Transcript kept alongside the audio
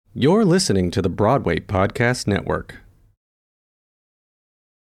You're listening to the Broadway Podcast Network.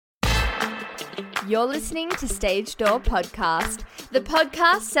 You're listening to Stage Door Podcast, the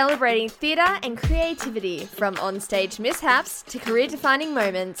podcast celebrating theatre and creativity from onstage mishaps to career-defining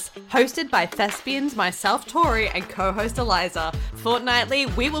moments. Hosted by thespians, myself, Tori, and co-host Eliza. Fortnightly,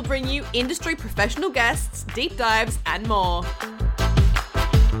 we will bring you industry professional guests, deep dives, and more.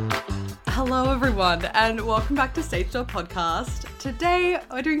 Hello, everyone, and welcome back to Stage Door Podcast. Today,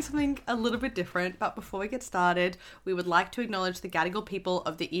 we're doing something a little bit different, but before we get started, we would like to acknowledge the Gadigal people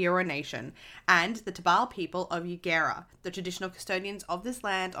of the Eora Nation and the Tabal people of Eugera, the traditional custodians of this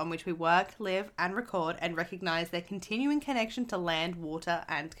land on which we work, live, and record, and recognise their continuing connection to land, water,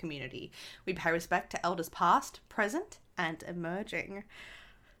 and community. We pay respect to elders past, present, and emerging.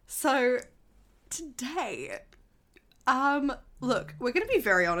 So, today... look, we're going to be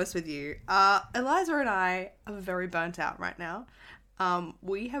very honest with you. Eliza and I are very burnt out right now.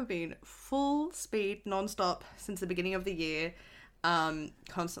 We have been full speed, non-stop since the beginning of the year,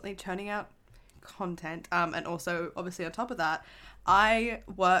 constantly churning out content. And also, obviously, on top of that, I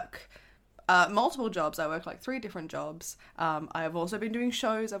work multiple jobs. I work like 3 different jobs. I have also been doing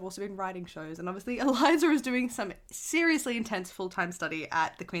shows. I've also been writing shows. And obviously, Eliza is doing some seriously intense full-time study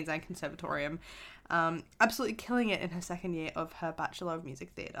at the Queensland Conservatorium. Absolutely killing it in her second year of her Bachelor of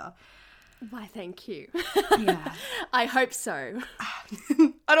Music Theatre. Why, thank you. Yeah. I hope so.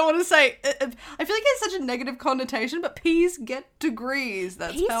 I don't want to say... I feel like it has such a negative connotation, but P's get degrees.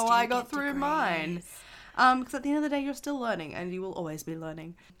 That's P's how do I got get through degrees. Mine. Because at the end of the day, you're still learning, and you will always be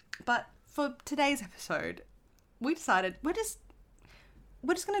learning. But for today's episode, we decided we're just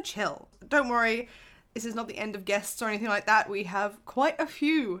going to chill. Don't worry, this is not the end of guests or anything like that. We have quite a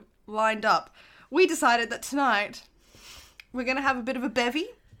few lined up. We decided that tonight we're going to have a bit of a bevy.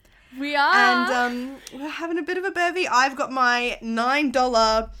 We are. And we're having a bit of a bevy. I've got my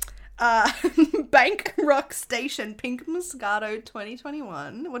 $9 Bank Rock Station Pink Moscato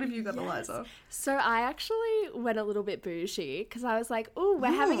 2021. What have you got, Yes. Eliza? So I actually went a little bit bougie because I was like, oh,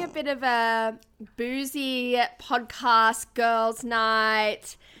 we're having a bit of a boozy podcast girls'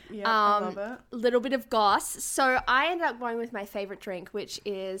 night. Yeah, I love it. Little bit of goss. So I ended up going with my favorite drink, which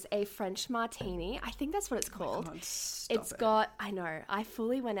is a French martini. I think that's what it's called. God, stop It's it. got, I know, I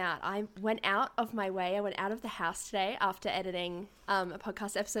fully went out. I went out of my way. I went out of the house today after editing a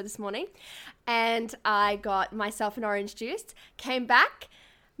podcast episode this morning. And I got myself an orange juice, came back,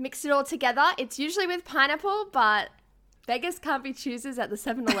 mixed it all together. It's usually with pineapple, but beggars can't be choosers at the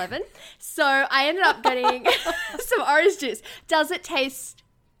 7-Eleven. So I ended up getting some orange juice. Does it taste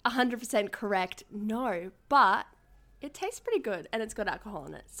 100% correct? No, but it tastes pretty good and it's got alcohol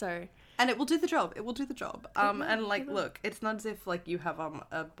in it. So... And it will do the job. It will do the job. And like, look, it's not as if like you have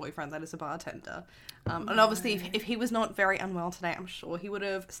a boyfriend that is a bartender. And obviously, if he was not very unwell today, I'm sure he would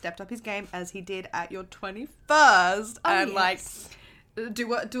have stepped up his game as he did at your 21st, and yes. like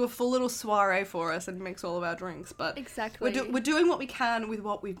do a full little soiree for us and mix all of our drinks. But Exactly. we're doing what we can with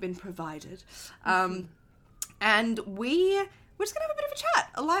what we've been provided. And we're just gonna have a bit of a chat,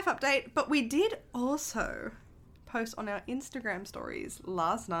 a life update. But we did also post on our Instagram stories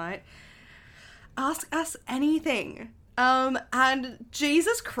last night. Ask us anything. And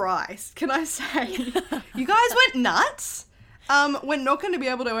Jesus Christ, can I say, you guys went nuts. We're not going to be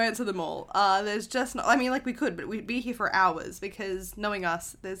able to answer them all. There's just not, I mean, like we could, but we'd be here for hours because knowing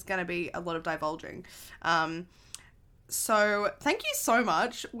us, there's going to be a lot of divulging. So thank you so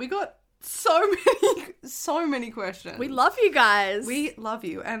much. We got so many questions. We love you guys. We love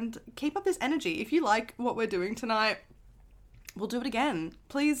you, and keep up this energy. If you like what we're doing tonight, we'll do it again.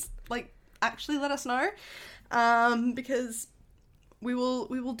 Please, like, actually let us know, because we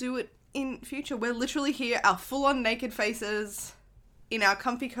will do it in future. We're literally here, our full-on naked faces, in our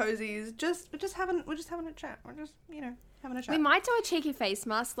comfy cozies. We're just having a chat. We're just, having a chat. We might do a cheeky face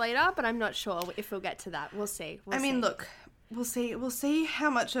mask later, but I'm not sure if we'll get to that. We'll see. I mean, look, we'll see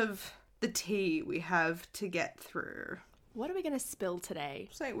how much of the tea we have to get through. What are we going to spill today?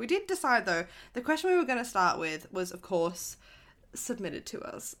 So we did decide, though, the question we were going to start with was, of course, submitted to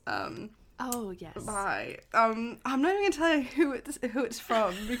us. Oh, yes. By I'm not even going to tell you who it's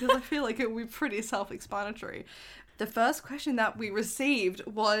from because I feel like it would be pretty self-explanatory. The first question that we received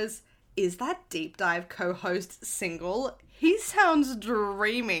was, is that deep dive co-host single? He sounds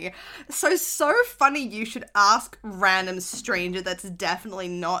dreamy. So funny you should ask random stranger that's definitely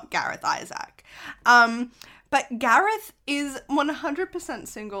not Gareth Isaac. But Gareth is 100%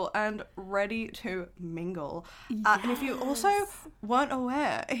 single and ready to mingle. And if you also weren't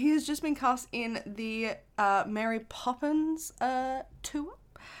aware, he has just been cast in the Mary Poppins tour.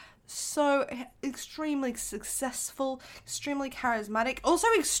 so extremely successful, extremely charismatic, also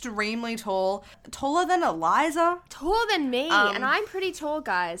extremely tall, taller than Eliza. Taller than me, and I'm pretty tall,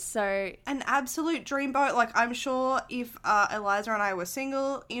 guys, so... An absolute dreamboat. Like, I'm sure if Eliza and I were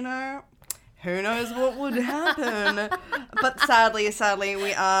single, you know, who knows what would happen. But sadly,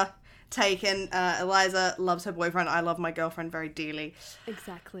 we are taken. Eliza loves her boyfriend. I love my girlfriend very dearly.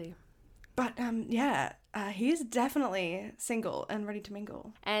 Exactly. But, he is definitely single and ready to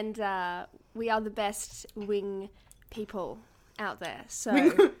mingle. And we are the best wing people out there, so...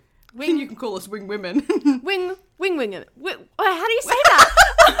 You can call us wing women. Wing. Wait, how do you say that?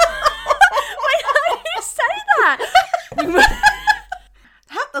 Wait, how do you say that?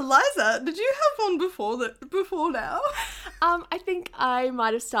 Eliza, did you have one before now? I think I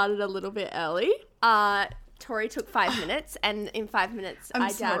might have started a little bit early. Tori took 5 minutes, and in 5 minutes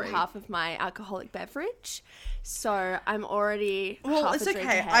I downed half of my alcoholic beverage. So I'm already half it's a drink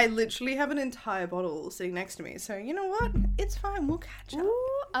okay. ahead. I literally have an entire bottle sitting next to me. So you know what? It's fine. We'll catch up.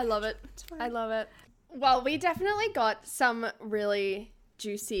 Ooh, I love it. I love it. Well, we definitely got some really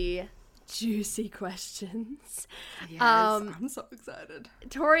juicy questions. Yes, I'm so excited.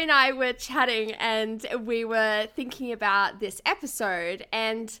 Tori and I were chatting, and we were thinking about this episode,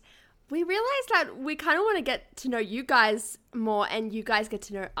 and we realized that we kind of want to get to know you guys more, and you guys get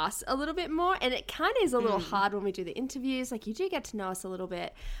to know us a little bit more. And it kind of is a little hard when we do the interviews. Like, you do get to know us a little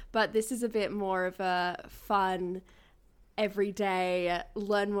bit, but this is a bit more of a fun, everyday,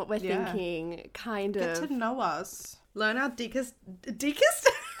 learn what we're thinking kind of. Get to know us. Learn our deepest? Darkest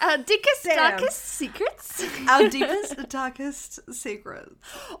secrets. Our deepest, darkest secrets.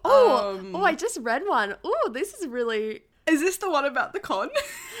 I just read one. Oh, this is really... Is this the one about the con?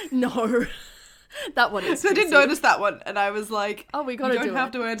 No. That one is So I did notice that one, and I was like, we gotta do it. You don't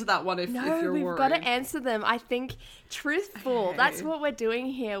have to answer that one if you're worried. No, we've got to answer them. I think truthful. Okay. That's what we're doing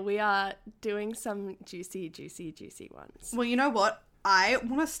here. We are doing some juicy ones. Well, you know what? I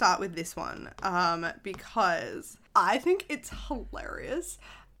want to start with this one because I think it's hilarious.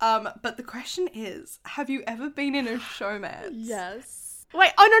 But the question is, have you ever been in a showmance? Yes. Wait,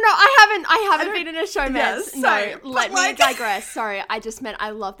 no, I haven't been in a showmance. Yes, no, let me digress. Sorry, I just meant I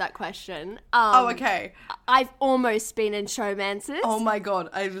love that question. Okay. I've almost been in showmances. Oh my god,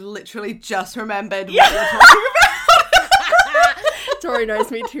 I literally just remembered what you're talking about. Tori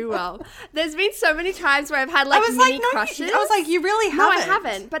knows me too well. There's been so many times where I've had mini crushes. I was like, you really haven't. No, I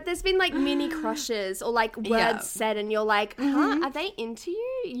haven't. But there's been mini crushes or words said, and you're like, huh, are they into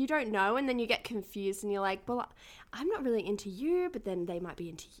you? You don't know, and then you get confused, and you're like, well, I'm not really into you, but then they might be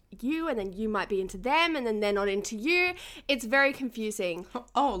into you, and then you might be into them, and then they're not into you. It's very confusing.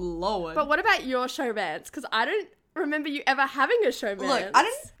 Oh, Lord. But what about your showmance? Because I don't remember you ever having a showmance. Look,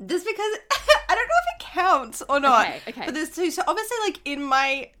 this because I don't know if it counts or not. Okay. But there's two. So obviously, in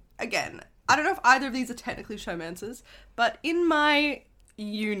my, again, I don't know if either of these are technically showmances, but in my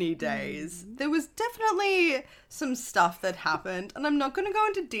uni days, there was definitely some stuff that happened, and I'm not going to go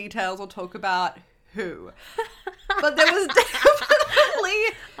into details or talk about who. But there was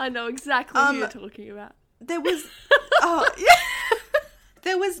definitely... I know exactly who you're talking about. There was...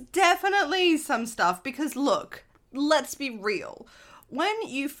 There was definitely some stuff, because look, let's be real. When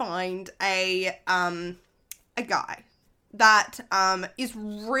you find a guy that is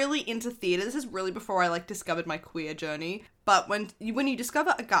really into theatre, this is really before I discovered my queer journey, but when you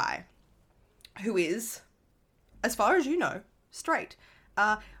discover a guy who is, as far as you know, straight,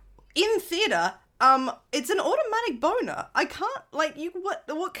 in theatre, it's an automatic boner. I can't,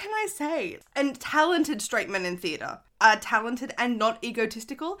 what can I say? And talented straight men in theatre are talented and not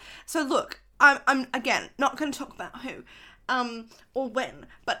egotistical. So look, I'm again, not going to talk about who, or when,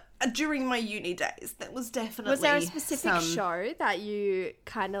 but during my uni days, there was definitely... Was there a specific show that you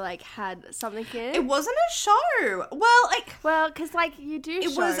kind of had something in? It wasn't a show. Well, because you do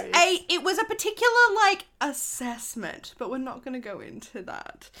shows. It was a particular, assessment, but we're not going to go into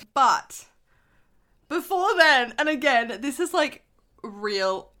that. But... before then, and again, this is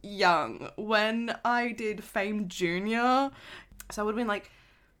real young, when I did Fame Junior, so I would have been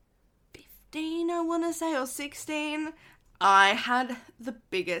 15, I want to say, or 16, I had the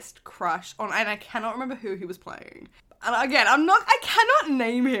biggest crush on, and I cannot remember who he was playing. And again, I cannot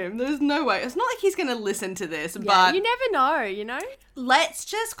name him. There's no way. It's not like he's going to listen to this, but... you never know, you know? Let's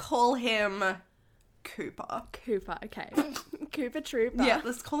just call him Cooper. Cooper, okay. Cooper Trooper. Yeah,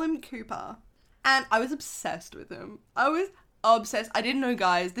 let's call him Cooper. And I was obsessed with him. I was obsessed. I didn't know,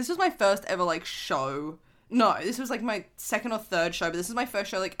 guys. This was my first ever, show. No, this was, my second or third show, but this is my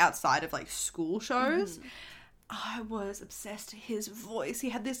first show, outside of, school shows. I was obsessed with his voice. He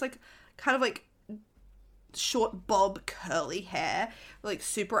had this, kind of, short bob curly hair, like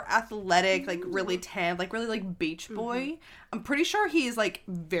super athletic, like really tan, like really like beach boy. I'm pretty sure he is like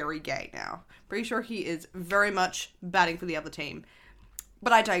very gay now. Pretty sure he is very much batting for the other team.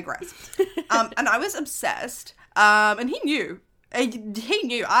 But I digress. And I was obsessed. And he knew. He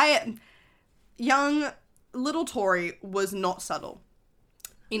knew. Young little Tori was not subtle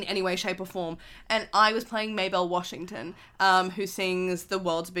in any way, shape, or form. And I was playing Maybelle Washington, who sings The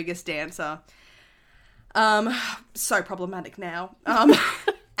World's Biggest Dancer. So problematic now.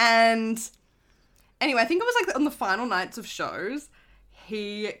 And anyway, I think it was like on the final nights of shows,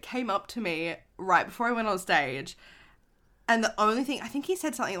 he came up to me right before I went on stage. And the only thing, I think he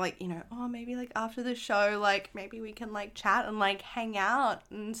said something like, you know, oh, maybe like after the show, like maybe we can like chat and like hang out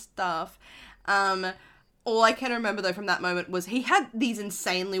and stuff. All I can remember though from that moment was he had these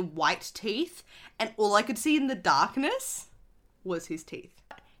insanely white teeth, and all I could see in the darkness was his teeth.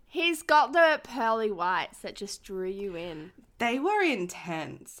 He's got the pearly whites that just drew you in. They were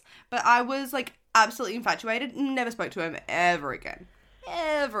intense, but I was like absolutely infatuated. Never spoke to him ever again.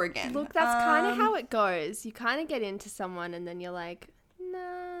 Ever again. Look, that's kind of how it goes. You kind of get into someone and then you're like, nah.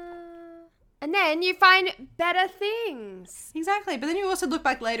 And then you find better things. Exactly. But then you also look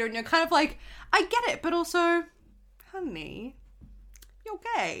back later and you're kind of like, I get it, but also, honey, you're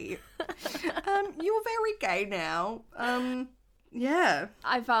gay. You're very gay now. Yeah.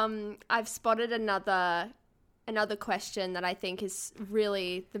 I've spotted another question that I think is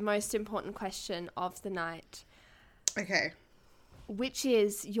really the most important question of the night. Okay. Which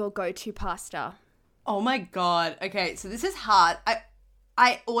is your go-to pasta? Oh my god. Okay, so this is hard.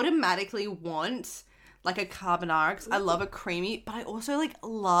 I automatically want like a carbonara because I love a creamy, but I also like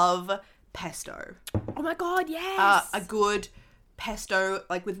love pesto. Oh my god, yes. A good pesto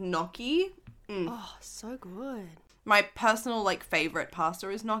like with gnocchi. Oh, so good. My personal like favorite pasta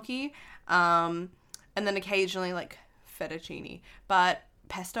is gnocchi. And then occasionally like fettuccine. But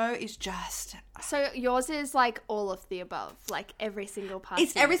pesto is just... So yours is like all of the above, like every single pasta.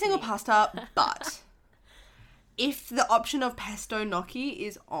 It's every single pasta, but if the option of pesto gnocchi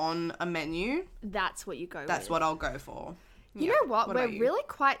is on a menu... That's what you go with. That's what I'll go for. You know what? We're really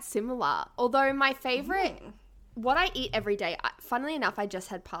quite similar. Although my favorite... What I eat every day, funnily enough, I just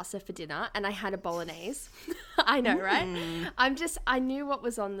had pasta for dinner and I had a bolognese. I know, right? I knew what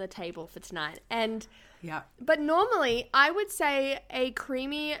was on the table for tonight. And... Yeah. But normally, I would say a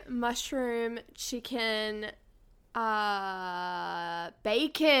creamy mushroom, chicken,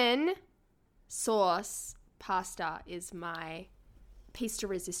 bacon sauce pasta is my piece de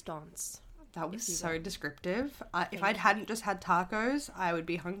resistance. That was so descriptive. If I hadn't just had tacos, I would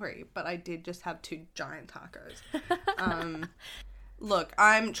be hungry. But I did just have 2 giant tacos. Look,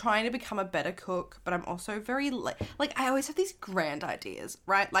 I'm trying to become a better cook, but I'm also very... like, I always have these grand ideas,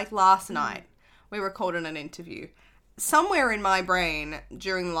 right? Like last night. We recorded an interview. Somewhere in my brain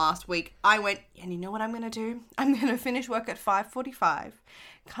during the last week, I went, and you know what I'm going to do? I'm going to finish work at 5:45,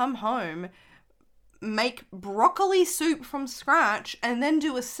 come home, make broccoli soup from scratch, and then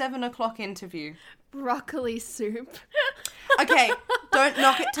do a 7 o'clock interview. Broccoli soup. Okay, don't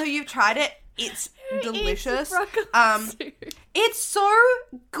knock it till you've tried it. It's delicious. Broccoli soup. It's so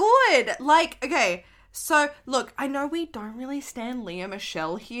good. Like, okay... So, look, I know we don't really stand Lea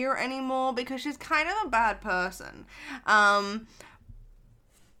Michele here anymore because she's kind of a bad person.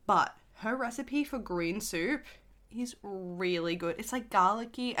 But her recipe for green soup is really good. It's like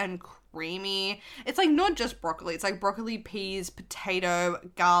garlicky and creamy. It's like not just broccoli. It's like broccoli, peas, potato,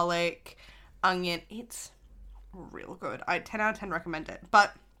 garlic, onion. It's real good. I 10 out of 10 recommend it.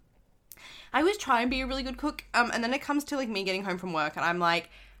 But I always try and be a really good cook. And then it comes to like me getting home from work and I'm like...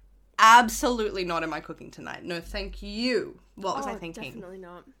 absolutely not in my cooking tonight. No, thank you. What was I thinking? Definitely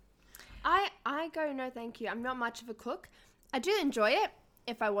not. I go no thank you. I'm not much of a cook. I do enjoy it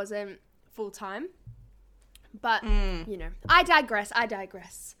if I wasn't full time. But, you know, I digress.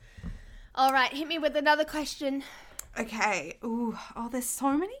 All right, hit me with another question. Okay. Ooh, there's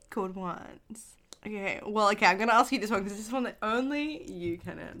so many good ones. Okay, well, I'm going to ask you this one because this is one that only you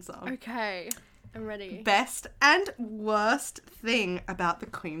can answer. Okay. I'm ready. Best and worst thing about the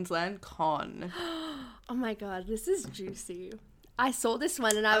Queensland Con. Oh my god, this is juicy. I saw this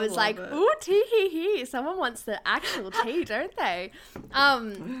one and I was like, it. ooh, tee-hee-hee. Someone wants the actual tea, don't they?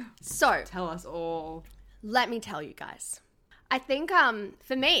 So. Tell us all. Let me tell you guys. I think,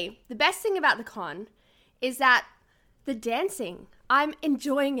 for me, the best thing about the con is that the dancing, I'm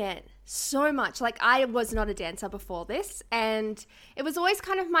enjoying it so much. Like, I was not a dancer before this, and it was always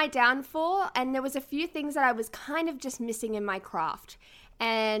kind of my downfall, and there was a few things that I was kind of just missing in my craft.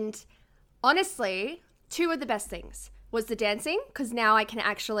 And honestly, 2 of the best things. was the dancing, because now I can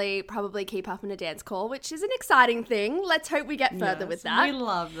actually probably keep up in a dance call, which is an exciting thing. Let's hope we get further with that. We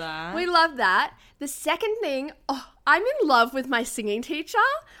love that. We love that. The second thing, I'm in love with my singing teacher.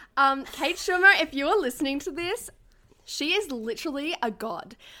 Kate Schumer, if you are listening to this, she is literally a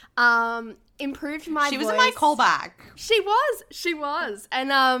god. Improved my voice. She was in my callback. She was.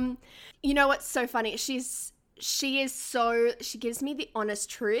 And you know what's so funny? She gives me the honest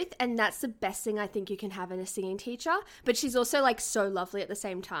truth, and that's the best thing I think you can have in a singing teacher. But she's also like so lovely at the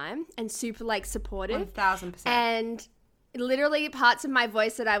same time and super like supportive. 1000%. And literally parts of my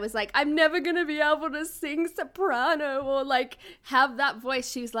voice that I was like, I'm never going to be able to sing soprano or like have that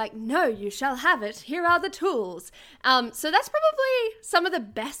voice. She's like, no, you shall have it. Here are the tools. So that's probably some of the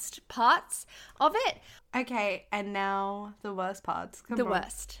best parts of it. Okay, and now the worst parts. Come on.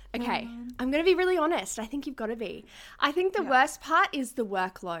 Worst. Okay, I'm going to be really honest. I think you've got to be. I think the worst part is the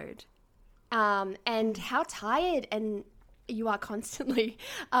workload and how tired and you are constantly.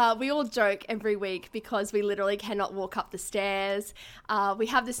 We all joke every week because we literally cannot walk up the stairs. We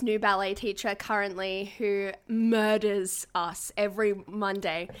have this new ballet teacher currently who murders us every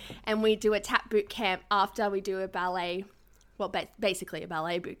Monday, and we do a tap boot camp after we do a ballet, well, basically a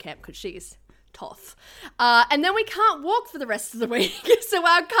ballet boot camp because she's tough. And then we can't walk for the rest of the week. So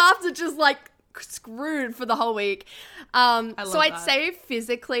our calves are just like screwed for the whole week. So I'd say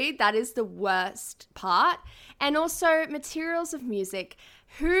physically that is the worst part. And also materials of music.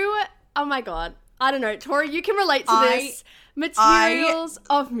 Oh my God. I don't know. Tori, you can relate to this. Materials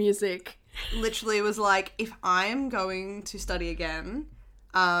of music. Literally was like, if I'm going to study again,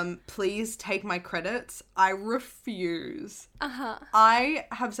 please take my credits. I refuse. I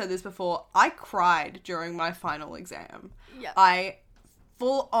have said this before. I cried during my final exam. Yep. I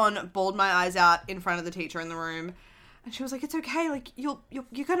full on bawled my eyes out in front of the teacher in the room, and she was like, "It's okay. Like you're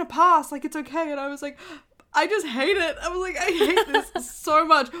gonna pass. Like it's okay." And I was like, I just hate it. I was like, I hate this so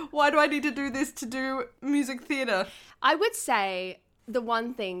much. Why do I need to do this to do music theatre? I would say the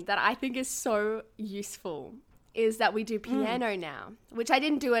one thing that I think is so useful is that we do piano now, which I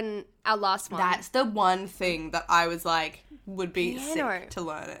didn't do in our last one. That's the one thing that I was like, would be sick to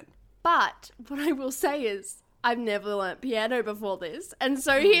learn it. But what I will say is I've never learnt piano before this. And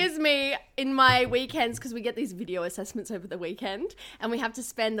so here's me in my weekends, because we get these video assessments over the weekend, and we have to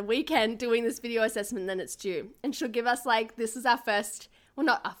spend the weekend doing this video assessment, and then it's due. And she'll give us like, this is our first, well,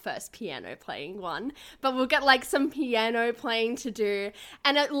 not our first piano playing one, but we'll get like some piano playing to do.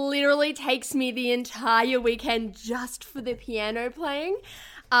 And it literally takes me the entire weekend just for the piano playing.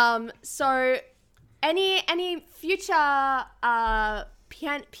 So any future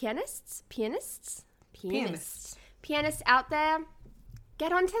pianists out there,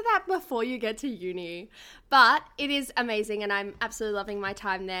 get onto that before you get to uni. But it is amazing, and I'm absolutely loving my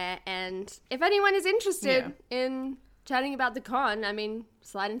time there. And if anyone is interested in chatting about the con, I mean,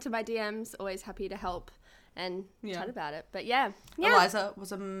 slide into my DMs. Always happy to help and chat about it. But yeah. Eliza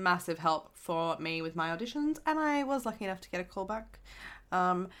was a massive help for me with my auditions, and I was lucky enough to get a call back.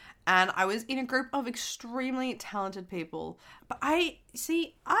 And I was in a group of extremely talented people. But I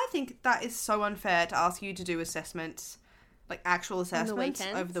think that is so unfair to ask you to do assessments, like actual assessments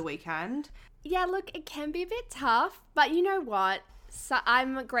over the weekend. Yeah, look, it can be a bit tough, but you know what? So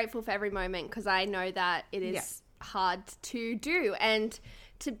I'm grateful for every moment, because I know that it is hard to do and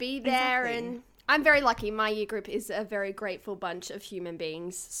to be there. Exactly. And I'm very lucky. My year group is a very grateful bunch of human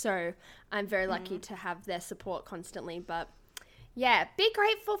beings. So I'm very lucky to have their support constantly. But yeah, be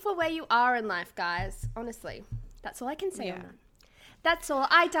grateful for where you are in life, guys. Honestly, that's all I can say on that. That's all.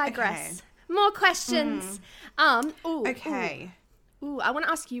 I digress. Okay. More questions. Okay. Ooh, I want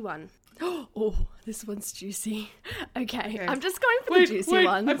to ask you one. Oh, this one's juicy. Okay. I'm just going for the juicy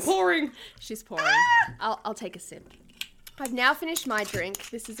ones. I'm pouring. She's pouring. I'll take a sip. I've now finished my drink.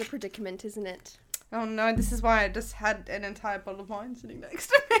 This is a predicament, isn't it? Oh no, this is why I just had an entire bottle of wine sitting next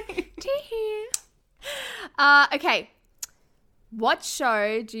to me. Tee. Okay. What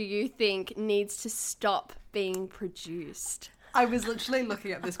show do you think needs to stop being produced? I was literally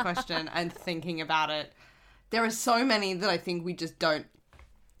looking at this question and thinking about it. There are so many that I think we just don't.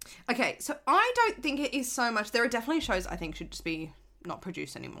 Okay, so I don't think it is so much. There are definitely shows I think should just be not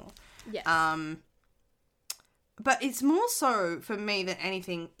produced anymore. Yes. But it's more so for me than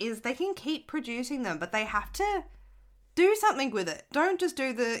anything is they can keep producing them, but they have to do something with it. Don't just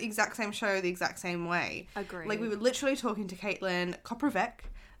do the exact same show the exact same way. Agreed. Like, we were literally talking to Caitlin Koprovic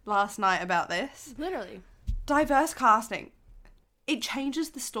last night about this. Literally. Diverse casting. It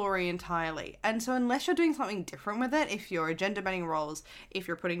changes the story entirely. And so unless you're doing something different with it, if you're gender bending roles, if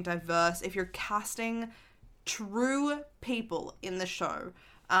you're putting diverse, if you're casting true people in the show,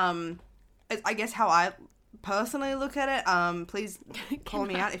 I guess how I personally look at it, please call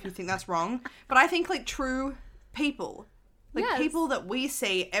me out if you think that's wrong. But I think, like, true people, like, Yes. people that we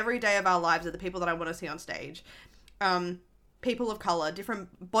see every day of our lives are the people that I want to see on stage. People of color,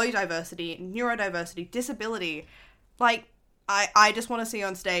 different body diversity, neurodiversity, disability. Like, I just want to see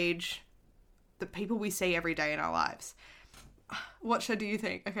on stage the people we see every day in our lives. What show do you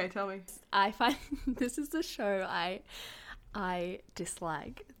think? Okay, tell me. I find this is the show I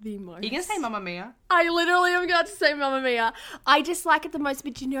dislike the most. Are you going to say Mamma Mia? I literally am going to say Mamma Mia. I dislike it the most,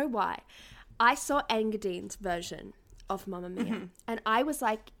 but you know why? I saw Engadin's version of Mamma Mia, and I was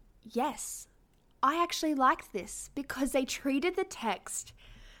like, yes, I actually liked this because they treated the text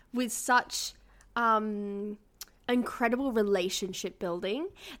with such incredible relationship building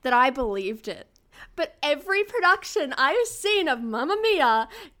that I believed it. But every production I have seen of Mamma Mia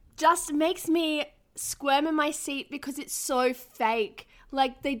just makes me squirm in my seat because it's so fake.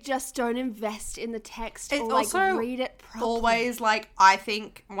 Like, they just don't invest in the text It's or, like, also read it properly. always, like, I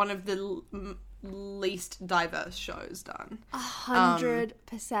think one of the least diverse shows done.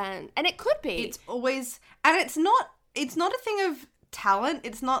 100%. And it could be. It's always, and it's not a thing of talent.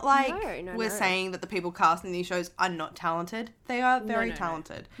 It's not like No, we're no. saying that the people casting these shows are not talented. They are very no.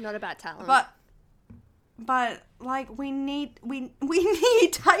 talented. Not about talent. But like, we need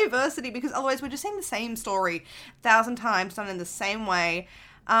diversity, because otherwise we're just saying the same story 1,000 times done in the same way.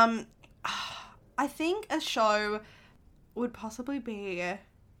 I think a show would possibly be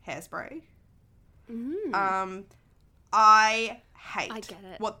Hairspray. I hate get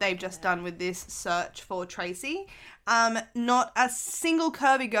it. what they've just done with this search for Tracy. Not a single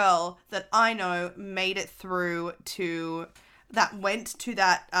curvy girl that I know made it through to that went to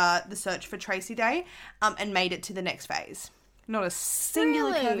that the search for Tracy day and made it to the next phase. Not a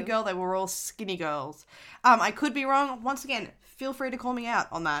singular Really? curvy girl. They were all skinny girls. I could be wrong. Once again, feel free to call me out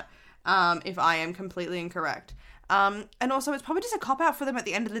on that if I am completely incorrect. And also, it's probably just a cop-out for them at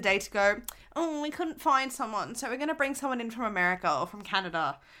the end of the day to go, oh, we couldn't find someone, so we're going to bring someone in from America or from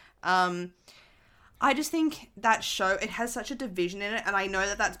Canada. I just think that show, it has such a division in it, and I know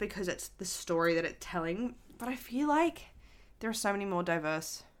that that's because it's the story that it's telling, but I feel like there are so many more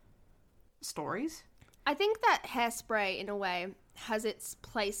diverse stories. I think that Hairspray, in a way, has its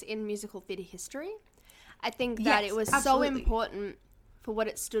place in musical theatre history. I think that Yes, it was absolutely. so important for what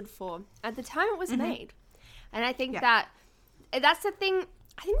it stood for at the time it was made. And I think Yeah. that's the thing.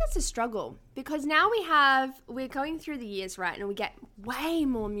 I think that's a struggle, because now we're going through the years, right, and we get way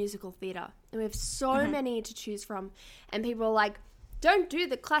more musical theatre, and we have so many to choose from, and people are like, don't do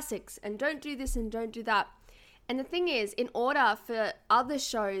the classics, and don't do this, and don't do that. And the thing is, in order for other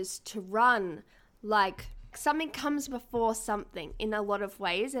shows to run, like, something comes before something in a lot of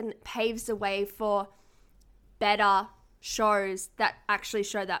ways, and paves the way for better shows that actually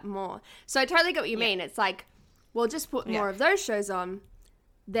show that more. So I totally get what you mean. It's like, well, just put more of those shows on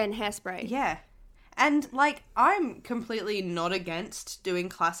than Hairspray. Yeah. And, like, I'm completely not against doing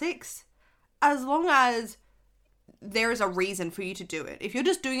classics as long as there is a reason for you to do it. If you're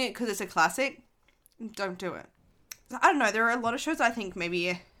just doing it because it's a classic, don't do it. I don't know, there are a lot of shows I think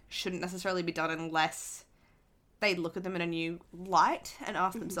maybe shouldn't necessarily be done unless they look at them in a new light and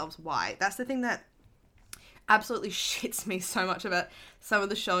ask themselves why. That's the thing that absolutely shits me so much about some of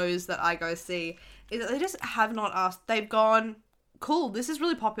the shows that I go see, is that they just have not asked. They've gone, cool, this is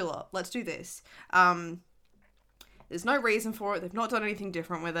really popular, let's do this. There's no reason for it. They've not done anything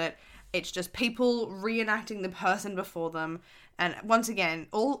different with it. It's just people reenacting the person before them. And once again,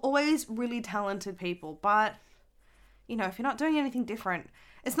 always really talented people. But, you know, if you're not doing anything different,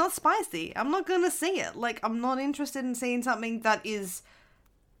 it's not spicy. I'm not going to see it. Like, I'm not interested in seeing something that is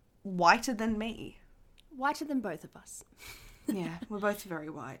whiter than me. Whiter than both of us. Yeah, we're both very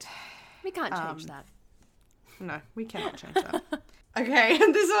white. We can't change that. No, we cannot change that. Okay,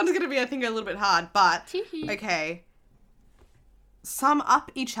 this one's going to be, I think, a little bit hard, but, okay. Sum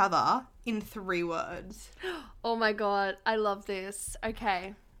up each other in 3 words. Oh my god, I love this.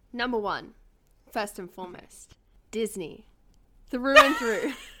 Okay. Number 1, first and foremost, Disney. Through and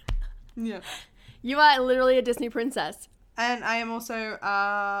through. Yeah. You are literally a Disney princess. And I am also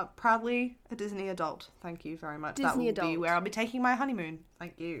proudly a Disney adult. Thank you very much. Disney that will be adult. where I'll be taking my honeymoon.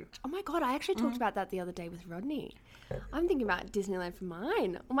 Thank you. Oh my god, I actually talked about that the other day with Rodney. I'm thinking about Disneyland for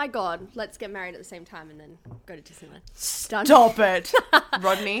mine. Oh my god, let's get married at the same time and then go to Disneyland. Done. Stop it.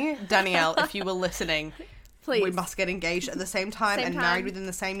 Rodney, Danielle, if you were listening, Please. we must get engaged at the same time Same and time. married within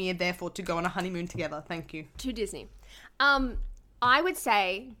the same year, therefore to go on a honeymoon together. Thank you. To Disney. I would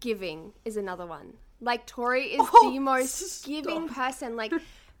say Giving is another one. Like, Tori is the most giving person. Like,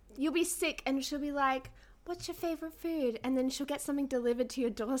 you'll be sick and she'll be like, what's your favorite food? And then she'll get something delivered to your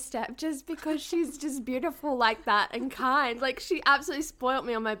doorstep just because she's just beautiful like that and kind. Like, she absolutely spoiled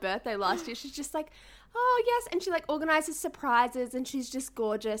me on my birthday last year. She's just like, oh, yes. And she, like, organizes surprises, and she's just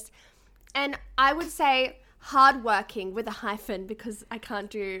gorgeous. And I would say hardworking with a hyphen because I can't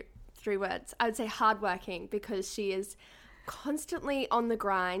do 3 words. I would say hardworking because she is constantly on the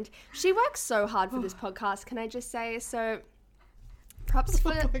grind. She works so hard for this podcast, can I just say? So props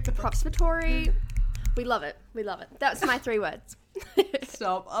for Tori. We love it. We love it. That's my 3 words.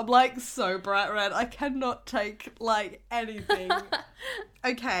 Stop. I'm like so bright red. I cannot take like anything.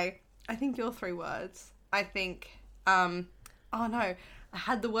 Okay. I think your 3 words. I think, oh no, I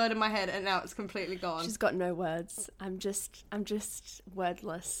had the word in my head and now it's completely gone. She's got no words. I'm just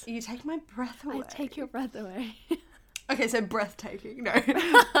wordless. You take my breath away. I take your breath away. Okay, so breathtaking. No.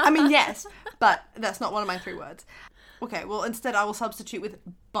 I mean, yes, but that's not one of my 3 words. Okay, well, instead I will substitute with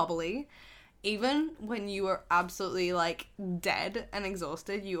bubbly. Even when you are absolutely, like, dead and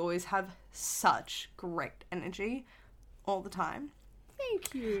exhausted, you always have such great energy all the time.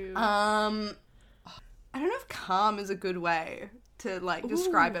 Thank you. I don't know if calm is a good way to, like,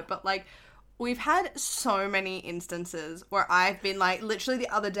 describe it, but, like, we've had so many instances where I've been, like, literally the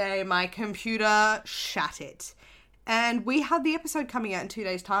other day, my computer shattered. And we had the episode coming out in 2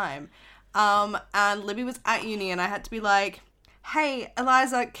 days' time. And Libby was at uni and I had to be like, hey,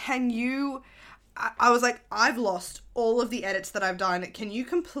 Eliza, can you... I was like, I've lost all of the edits that I've done. Can you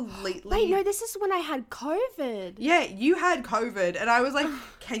completely... Wait, no, this is when I had COVID. Yeah, you had COVID. And I was like,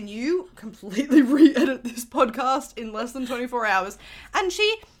 can you completely re-edit this podcast in less than 24 hours? And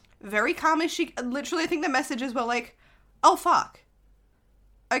she, very calmly, she literally, I think the messages were like, oh, fuck.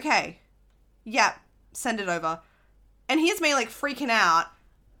 Okay. Yeah, send it over. And here's me, like, freaking out.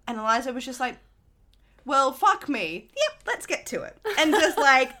 And Eliza was just like, well, fuck me. Yep, let's get to it. And just,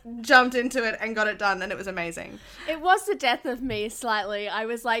 like, jumped into it and got it done, and it was amazing. It was the death of me, slightly. I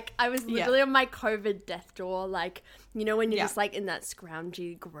was literally on my COVID death door, like, you know, when you're just, like, in that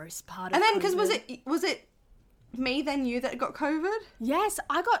scroungy, gross part of And then, because was it me, then you that got COVID? Yes,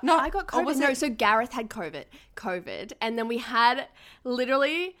 I got COVID. No, so Gareth had COVID. And then we had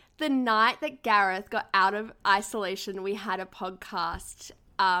literally the night that Gareth got out of isolation, we had a podcast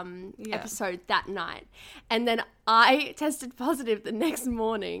episode that night. And then I tested positive the next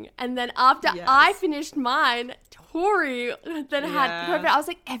morning. And then after I finished mine, Tori then had COVID. I was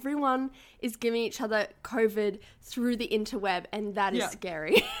like, everyone is giving each other COVID through the interweb, and that is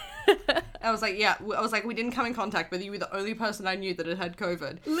scary. I was like, we didn't come in contact with you. You were the only person I knew that had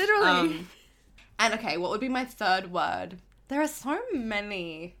COVID. Literally. And okay, what would be my 3rd word? There are so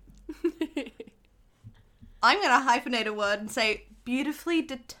many. I'm going to hyphenate a word and say beautifully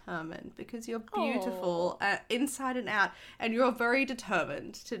determined, because you're beautiful inside and out, and you're very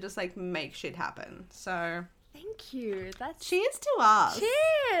determined to just, like, make shit happen. So... Thank you. Cheers to us.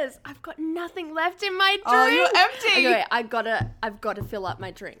 Cheers. I've got nothing left in my drink. Oh, you're empty. Okay, I've got to fill up my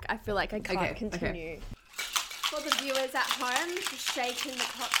drink. I feel like I can't continue. Okay. For the viewers at home, just shaking the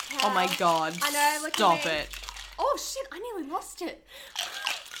cocktail. Oh my god. I know, look Stop at me. it. Oh shit, I nearly lost it.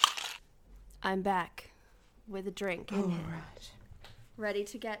 I'm back with a drink in hand. Right. Ready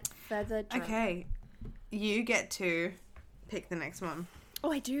to get further drunk. Okay. You get to pick the next one.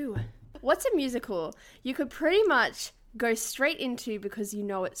 Oh, I do. What's a musical you could pretty much go straight into because you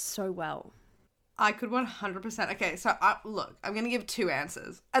know it so well? I could 100%. Okay, so look, I'm going to give 2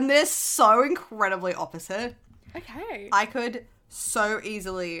 answers. And they're so incredibly opposite. Okay. I could so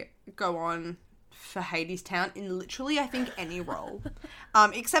easily go on for Hades Town in literally, I think, any role.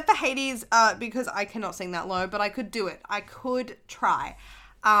 Except for Hades, because I cannot sing that low, but I could do it. I could try.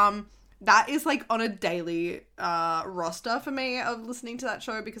 That is, like, on a daily roster for me of listening to that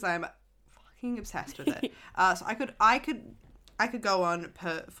show because I'm fucking obsessed with it. So I could go on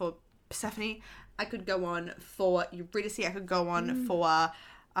for Persephone. I could go on for Eurydice. I could go on for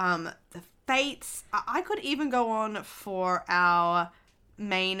the Fates. I could even go on for our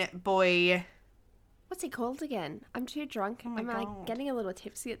main boy. What's he called again? I'm too drunk. Oh my I'm God. like getting a little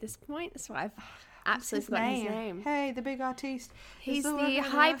tipsy at this point, so I've absolutely forgotten his name. Hey, the big artiste. He's the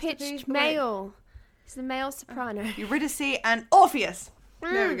high-pitched male. He's the male soprano. Eurydice and Orpheus.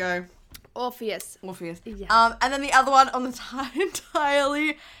 There we go. Orpheus. Yeah. And then the other one on the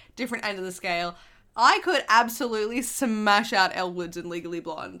entirely different end of the scale. I could absolutely smash out Elle Woods in Legally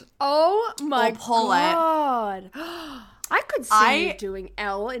Blonde. Oh my Paulette. God. I could see you doing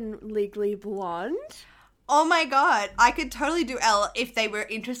Elle in Legally Blonde. Oh my God. I could totally do Elle if they were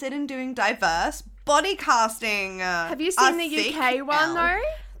interested in doing diverse body casting. Have you seen the UK one though?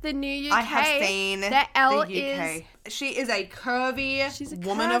 the new UK. I have seen the Elle the UK. She is a curvy She's a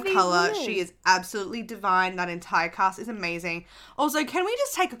woman of curvy color. woman. She is absolutely divine. That entire cast is amazing. Also, can we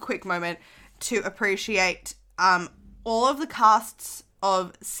just take a quick moment to appreciate all of the casts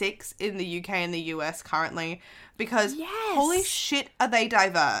of Six in the UK and the US currently? Because holy shit, are they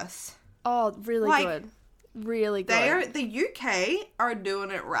diverse? Oh, really Like, good. Really good. The UK are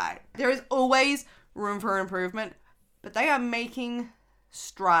doing it right. There is always room for improvement, but they are making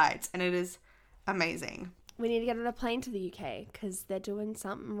strides, and it is amazing. We need to get on a plane to the UK because they're doing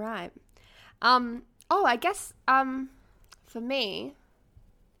something right. I guess for me,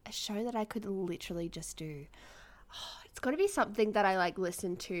 a show that I could literally just do. It's got to be something that I like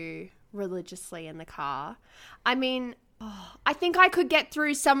listen to religiously in the car. I mean, I think I could get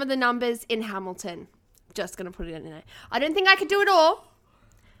through some of the numbers in Hamilton. Just gonna put it in there. I don't think I could do it all.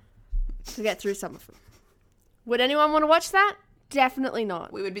 To get through some of them. Would anyone want to watch that? Definitely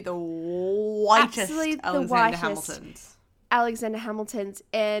not. We would be the whitest Absolutely the Alexander whitest. Hamiltons. Alexander Hamilton's,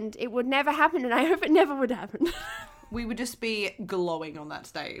 and it would never happen, and I hope it never would happen. We would just be glowing on that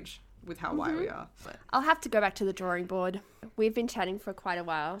stage with how white we are. But I'll have to go back to the drawing board. We've been chatting for quite a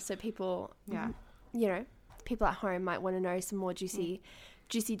while, so people, people at home might want to know some more juicy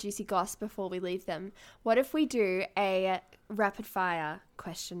goss before we leave them. What if we do a rapid fire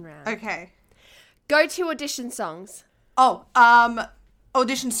question round? okay. Go to audition songs. Oh,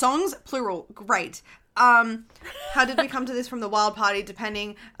 audition songs, plural. Great. How did we come to this? From the Wild Party,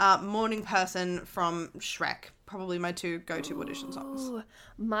 depending. Morning Person from Shrek. Probably my two go-to audition songs. Ooh,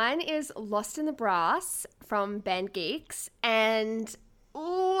 mine is Lost in the Brass from Band Geeks. And,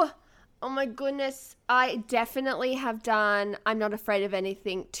 oh my goodness, I definitely have done I'm Not Afraid of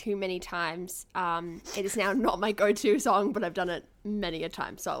Anything too many times. It is now not my go-to song, but I've done it many a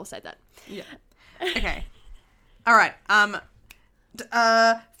time, so I'll say that. Yeah. Okay. All right.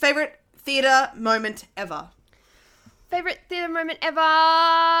 Favorite theater moment ever? Favorite theater moment ever?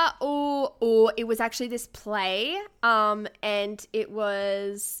 Oh, it was actually this play, and it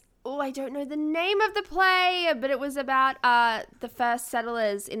was, I don't know the name of the play, but it was about the first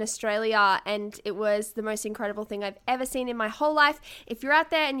settlers in Australia, and it was the most incredible thing I've ever seen in my whole life. If you're out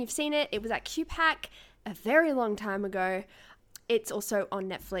there and you've seen it, it was at QPAC a very long time ago. It's also on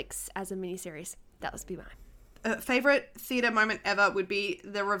Netflix as a miniseries. That would be mine. Favorite theater moment ever would be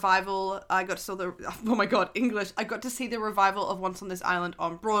the revival. I got to see the revival of Once on This Island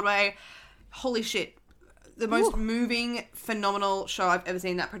on Broadway. Holy shit. The most moving, phenomenal show I've ever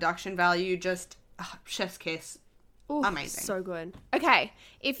seen. That production value, just chef's kiss. Ooh, amazing. So good. Okay,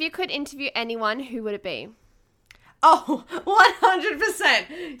 if you could interview anyone, who would it be? Oh,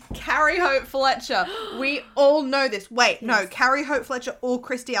 100%. Carrie Hope Fletcher. We all know this. Wait, no. Carrie Hope Fletcher or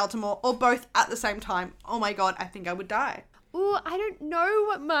Christy Altamore or both at the same time. Oh my God, I think I would die. Ooh, I don't know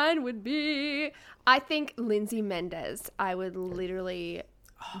what mine would be. I think Lindsay Mendez. I would literally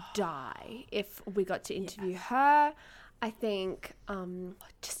die if we got to interview her. I think,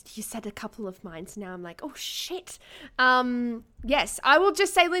 just you said a couple of mine, so now I'm like, oh shit. Yes, I will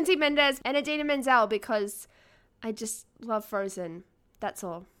just say Lindsay Mendez and Idina Menzel because I just love Frozen. That's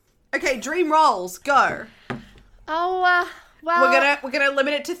all. Okay, dream roles, go. Oh, well. We're gonna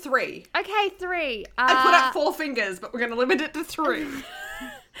limit it to 3. Okay, 3. I put up 4 fingers, but we're gonna limit it to 3.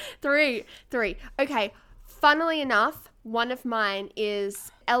 3. Okay. Funnily enough, one of mine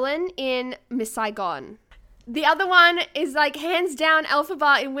is Ellen in Miss Saigon. The other one is like hands down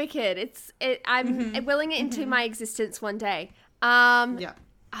Elphaba in Wicked. I'm willing it into my existence one day. Yeah.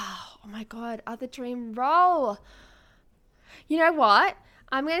 Oh my God, other dream role. You know what?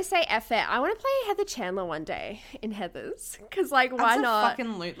 I'm going to say F it. I want to play Heather Chandler one day in Heathers. Because, like, why not?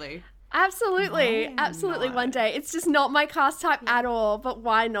 Fucking-lutely. Absolutely one day. It's just not my cast type at all, but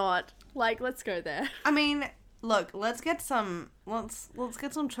why not? Like, let's go there. I mean, look, let's get some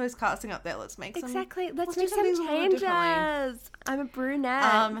choice casting up there. Let's make some... Exactly. Let's do do some things a little changes. I'm a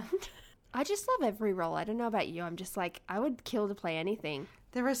brunette. I just love every role. I don't know about you. I'm just like, I would kill to play anything.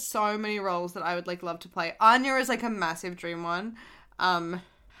 There are so many roles that I would love to play. Anya is like a massive dream one. I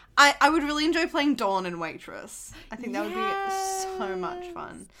would really enjoy playing Dawn in Waitress. I think that would be so much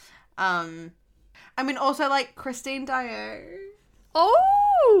fun. I mean, also like Christine Dio.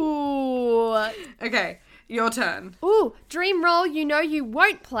 Oh! Okay, your turn. Ooh, dream role you know you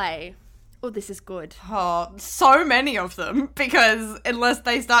won't play. Oh, this is good. Oh, so many of them, because unless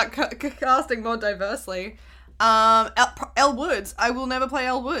they start casting more diversely. Elle Woods. I will never play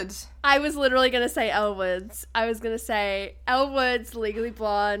Elle Woods. I was literally going to say Elle Woods. I was going to say Elle Woods, Legally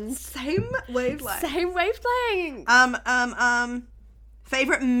Blonde. Same wavelength. Same wavelength.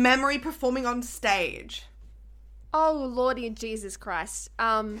 Favorite memory performing on stage. Oh, Lordy Jesus Christ.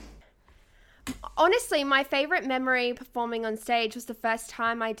 Honestly, my favorite memory performing on stage was the first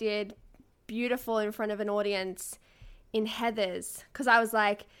time I did Beautiful in front of an audience in Heathers, because I was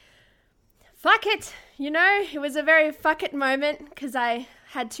like, fuck it, it was a very fuck it moment because I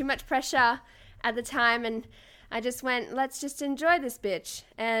had too much pressure at the time, and I just went, let's just enjoy this bitch.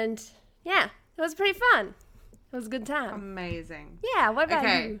 And yeah, it was pretty fun. It was a good time. Amazing. Yeah, what about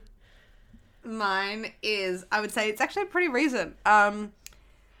you? Mine is, I would say it's actually pretty recent. Doing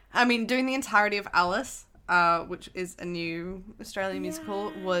the entirety of Alice, which is a new Australian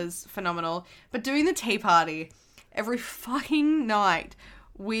musical, was phenomenal. But doing the Tea Party every fucking night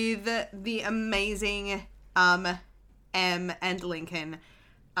with the amazing M and Lincoln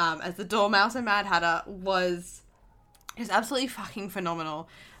as the Dormouse and Mad Hatter was absolutely fucking phenomenal.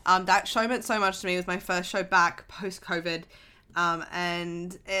 That show meant so much to me. It was my first show back post-COVID.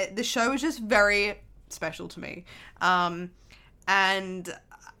 The show was just very special to me. And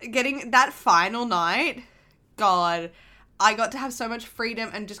getting that final night, God, I got to have so much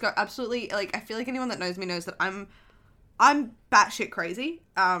freedom and just go absolutely, like, I feel like anyone that knows me knows that I'm batshit crazy.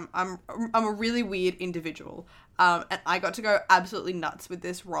 I'm a really weird individual. And I got to go absolutely nuts with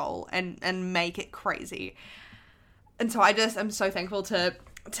this role and make it crazy. And so I'm so thankful to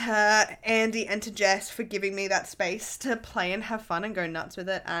Andy and to Jess for giving me that space to play and have fun and go nuts with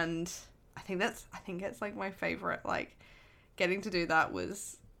it. And I think it's like my favorite, like, getting to do that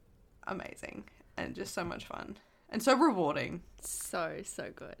was amazing and just so much fun and so rewarding. So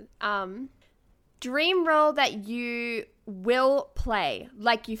good. Dream role that you will play,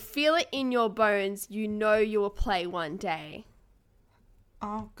 like you feel it in your bones, you will play one day.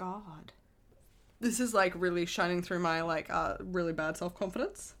 Oh God. This is like really shining through my really bad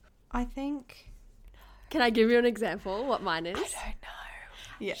self-confidence. I think. Can I give you an example what mine is? I don't know.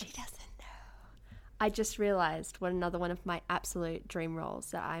 Yeah. She doesn't know. I just realized what another one of my absolute dream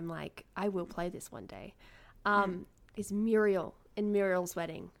roles that I'm like, I will play this one day, is Muriel in Muriel's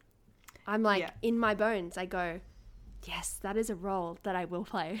Wedding. I'm like, in my bones, I go, yes, that is a role that I will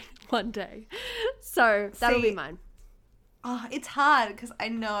play one day. So that'll be mine. Oh, it's hard because I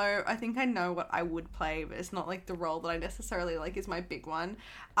think I know what I would play, but it's not like the role that I necessarily like is my big one.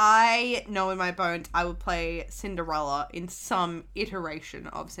 I know in my bones I would play Cinderella in some iteration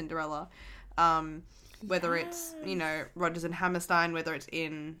of Cinderella. Whether it's, Rodgers and Hammerstein, whether it's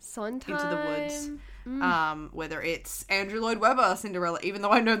in Sondheim. Into the Woods, whether it's Andrew Lloyd Webber Cinderella, even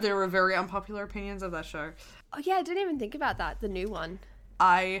though I know there are very unpopular opinions of that show. Oh yeah, I didn't even think about that, the new one.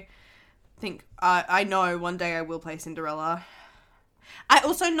 I think, I know one day I will play Cinderella. I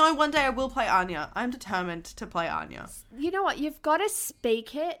also know one day I will play Anya. I'm determined to play Anya. You know what? You've got to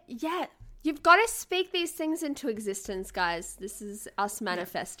speak it. Yeah. You've got to speak these things into existence, guys. This is us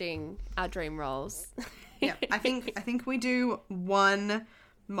manifesting our dream roles. Yeah, I think we do one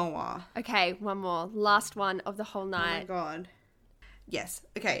more. Okay, one more. Last one of the whole night. Oh my God. Yes.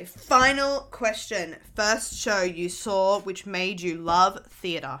 Okay, final question. First show you saw which made you love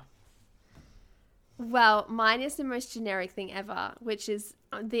theatre. Well, mine is the most generic thing ever, which is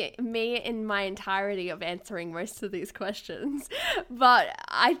me in my entirety of answering most of these questions. But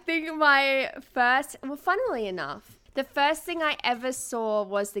I think funnily enough, the first thing I ever saw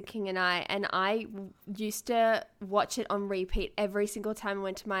was The King and I used to watch it on repeat every single time I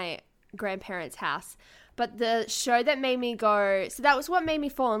went to my grandparents' house. But the show that made me go, so that was what made me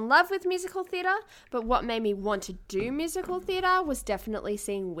fall in love with musical theatre, but what made me want to do musical theatre was definitely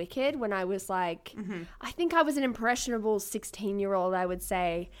seeing Wicked when I was like, I think I was an impressionable 16-year-old, I would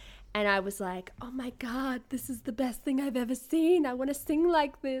say. And I was like, oh my God, this is the best thing I've ever seen. I want to sing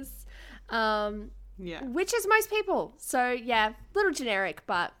like this. Yeah. Which is most people. So yeah, little generic,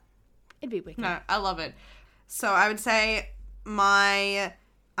 but it'd be Wicked. No, I love it. So I would say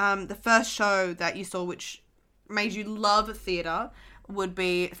the first show that you saw which made you love theatre would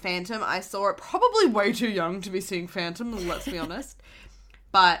be Phantom. I saw it probably way too young to be seeing Phantom, let's be honest.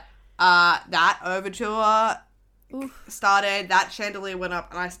 But that overture started, that chandelier went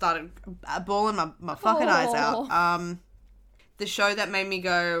up, and I started bawling my fucking eyes out. The show that made me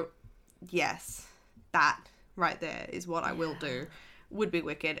go, yes, that right there is what I will do, would be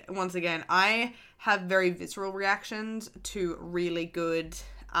Wicked. Once again, I have very visceral reactions to really good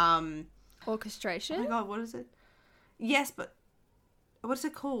orchestration. Oh my God, what is it? Yes, but what is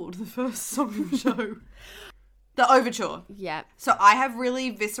it called? The first song of the show. The overture. Yeah. So I have really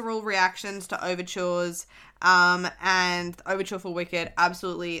visceral reactions to overtures, and the overture for Wicked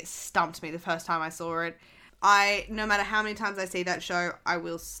absolutely stumped me the first time I saw it. No matter how many times I see that show, I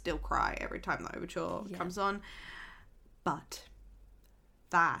will still cry every time the overture comes on. But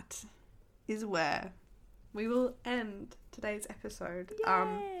that is where we will end today's episode.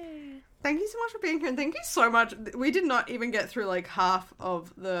 Yay. Thank you so much for being here, and thank you so much. We did not even get through like half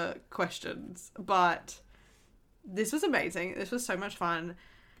of the questions, but this was amazing. This was so much fun.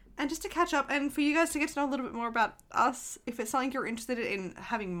 And just to catch up and for you guys to get to know a little bit more about us, if it's something you're interested in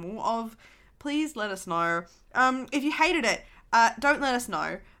having more of, please let us know. If you hated it, don't let us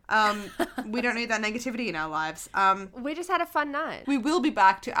know. We don't need that negativity in our lives. We just had a fun night. We will be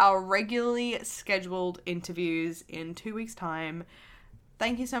back to our regularly scheduled interviews in 2 weeks' time.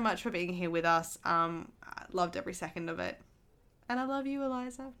 Thank you so much for being here with us. I loved every second of it. And I love you,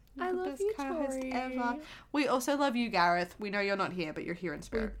 Eliza. You're I the love best you, co-host Tori. ever. We also love you, Gareth. We know you're not here, but you're here in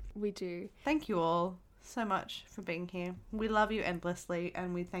spirit. We do. Thank you all so much for being here. We love you endlessly,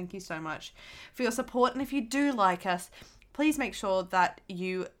 and we thank you so much for your support. And if you do like us, please make sure that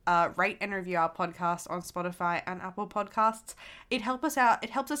you rate and review our podcast on Spotify and Apple Podcasts. It helps us out. It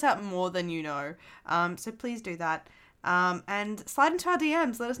helps us out more than you know. So please do that. And slide into our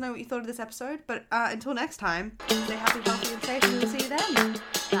DMs. Let us know what you thought of this episode. But until next time, stay happy, healthy, and safe, and we'll see you then.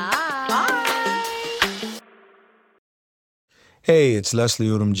 Bye. Bye. Hey, it's Leslie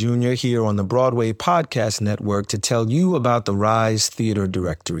Odom Jr. here on the Broadway Podcast Network to tell you about the Rise Theater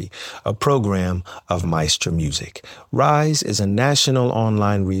Directory, a program of Maestro Music. Rise is a national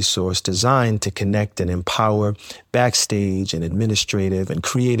online resource designed to connect and empower backstage and administrative and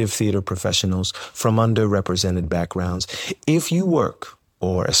creative theater professionals from underrepresented backgrounds. If you work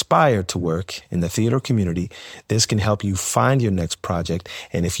or aspire to work in the theater community, this can help you find your next project.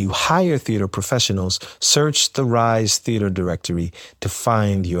 And if you hire theater professionals, search the Rise Theater Directory to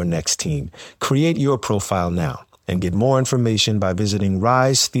find your next team. Create your profile now and get more information by visiting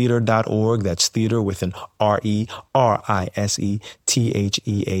risetheater.org. That's theater with an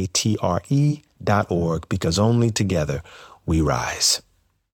RERISETHEATRE.org, because only together we rise.